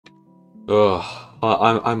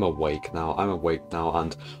I'm awake now. I'm awake now,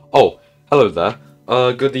 and oh, hello there.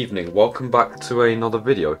 Good evening. Welcome back to another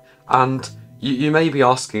video. And you may be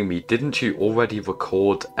asking me, didn't you already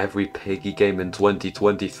record every Piggy game in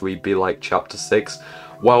 2023 be like Chapter 6?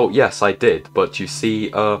 Well, yes, I did, but you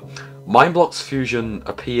see, Mindblocks Fusion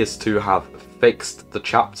appears to have fixed the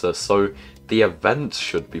chapter, so the event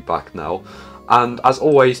should be back now. And as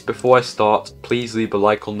always, before I start, please leave a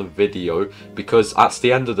like on the video, because at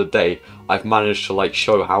the end of the day, I've managed to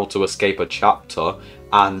show how to escape a chapter,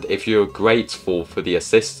 and if you're grateful for the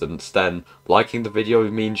assistance, then liking the video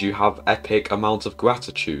means you have epic amount of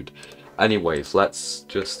gratitude. Anyways, let's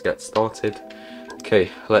just get started. Okay,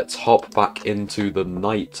 let's hop back into the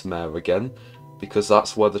nightmare again, because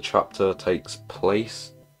that's where the chapter takes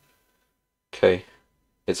place. Okay.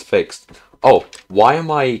 It's fixed. Oh, why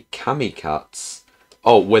am I Kamikats?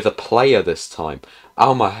 Oh, with a player this time.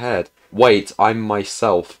 Out of my head. Wait, I'm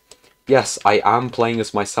myself. Yes, I am playing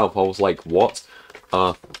as myself. I was like, what?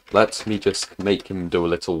 Let me just make him do a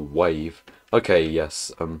little wave. Okay,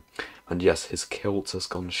 yes, and yes, his kilt has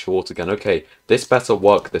gone short again. Okay, this better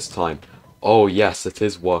work this time. Oh, yes, it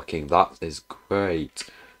is working. That is great.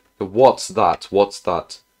 What's that? What's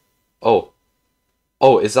that? Oh.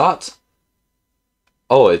 Oh, is that?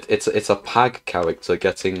 Oh, it's a Pag character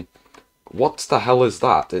getting... What the hell is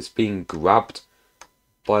that? It's being grabbed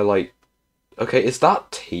by, like... Okay, is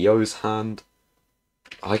that Tio's hand?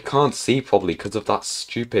 I can't see probably because of that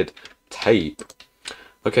stupid tape.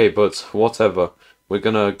 Okay, but whatever. We're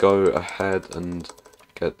gonna go ahead and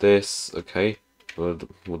get this. Okay,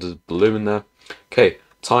 what is blue in there? Okay,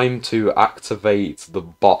 time to activate the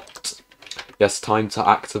bot. Yes, time to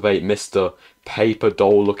activate Mr. Paper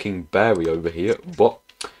Doll looking Berry over here. What?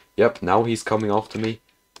 Yep, now he's coming after me.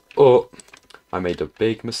 Oh, I made a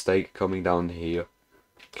big mistake coming down here.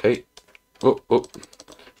 Okay. Oh.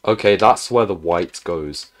 Okay, that's where the white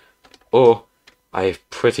goes. Oh, I'm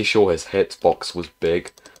pretty sure his hitbox was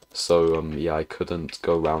big. So, yeah, I couldn't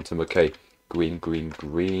go around him. Okay, green.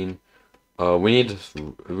 We need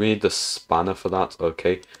the spanner for that.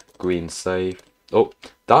 Okay, green save. Oh,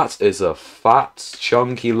 that is a fat,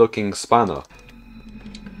 chunky looking spanner.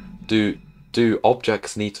 Do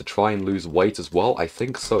objects need to try and lose weight as well? I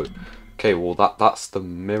think so. Okay, well that's the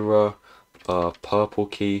mirror, purple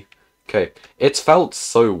key. Okay, it felt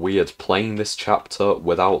so weird playing this chapter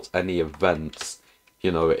without any events.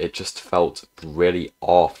 You know, it just felt really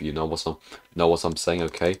off. You know what I'm saying?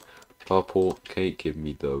 Okay, purple. Okay, give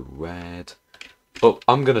me the red. Oh,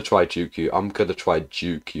 I'm gonna try juke you.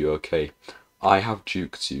 Okay, I have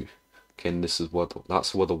juked you. Okay, and this is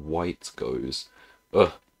that's where the white goes.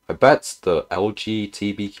 Ugh. I bet the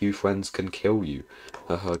LGBTQ friends can kill you.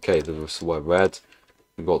 Okay, there's where red.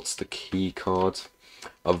 We got the key card.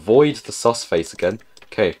 Avoid the sus face again.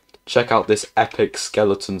 Okay, check out this epic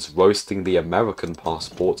skeletons roasting the American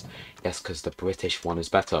passport. Yes, because the British one is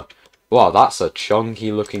better. Wow, that's a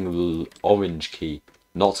chunky looking orange key.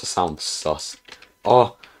 Not to sound sus.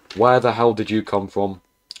 Oh, where the hell did you come from?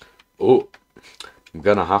 Oh, I'm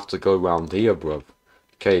gonna have to go round here, bruv.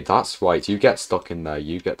 Okay, that's right. You get stuck in there.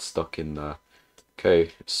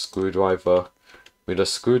 Okay, screwdriver. We need a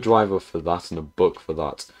screwdriver for that and a book for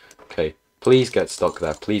that. Okay, please get stuck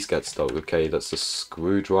there. Please get stuck. Okay, that's a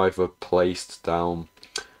screwdriver placed down.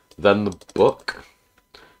 Then the book.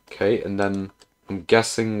 Okay, and then I'm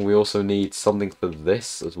guessing we also need something for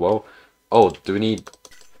this as well. Oh, do we need...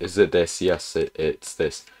 Is it this? Yes, it's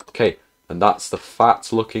this. Okay, and that's the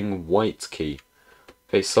fat-looking white key.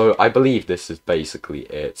 Okay, so I believe this is basically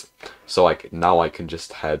it. So now I can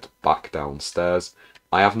just head back downstairs.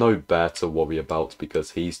 I have no bear to worry about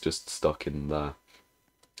because he's just stuck in there.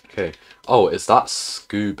 Okay. Oh, is that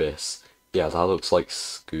Scoobus? Yeah, that looks like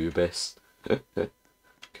Scoobus.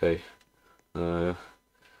 Okay.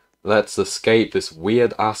 Let's escape this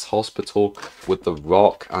weird-ass hospital with the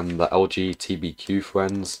Rock and the LGBTQ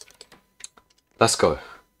friends. Let's go.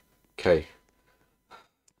 Okay.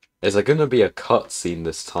 Is there gonna be a cutscene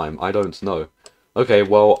this time? I don't know. Okay,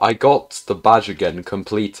 well, I got the badge again,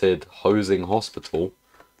 completed Hosing Hospital.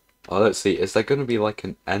 Let's see, is there gonna be like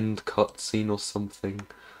an end cutscene or something?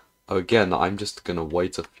 Again, I'm just gonna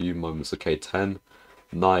wait a few moments. Okay, 10,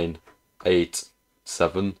 9, 8,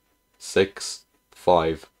 7, 6,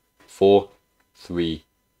 5, 4, 3,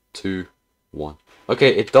 2, 1.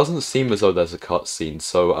 Okay, it doesn't seem as though there's a cutscene,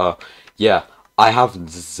 so, yeah. I have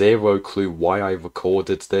zero clue why I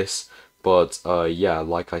recorded this, but yeah,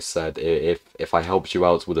 like I said, if I helped you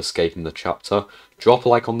out with escaping the chapter, drop a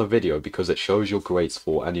like on the video because it shows you're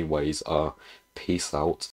grateful anyways. Peace out.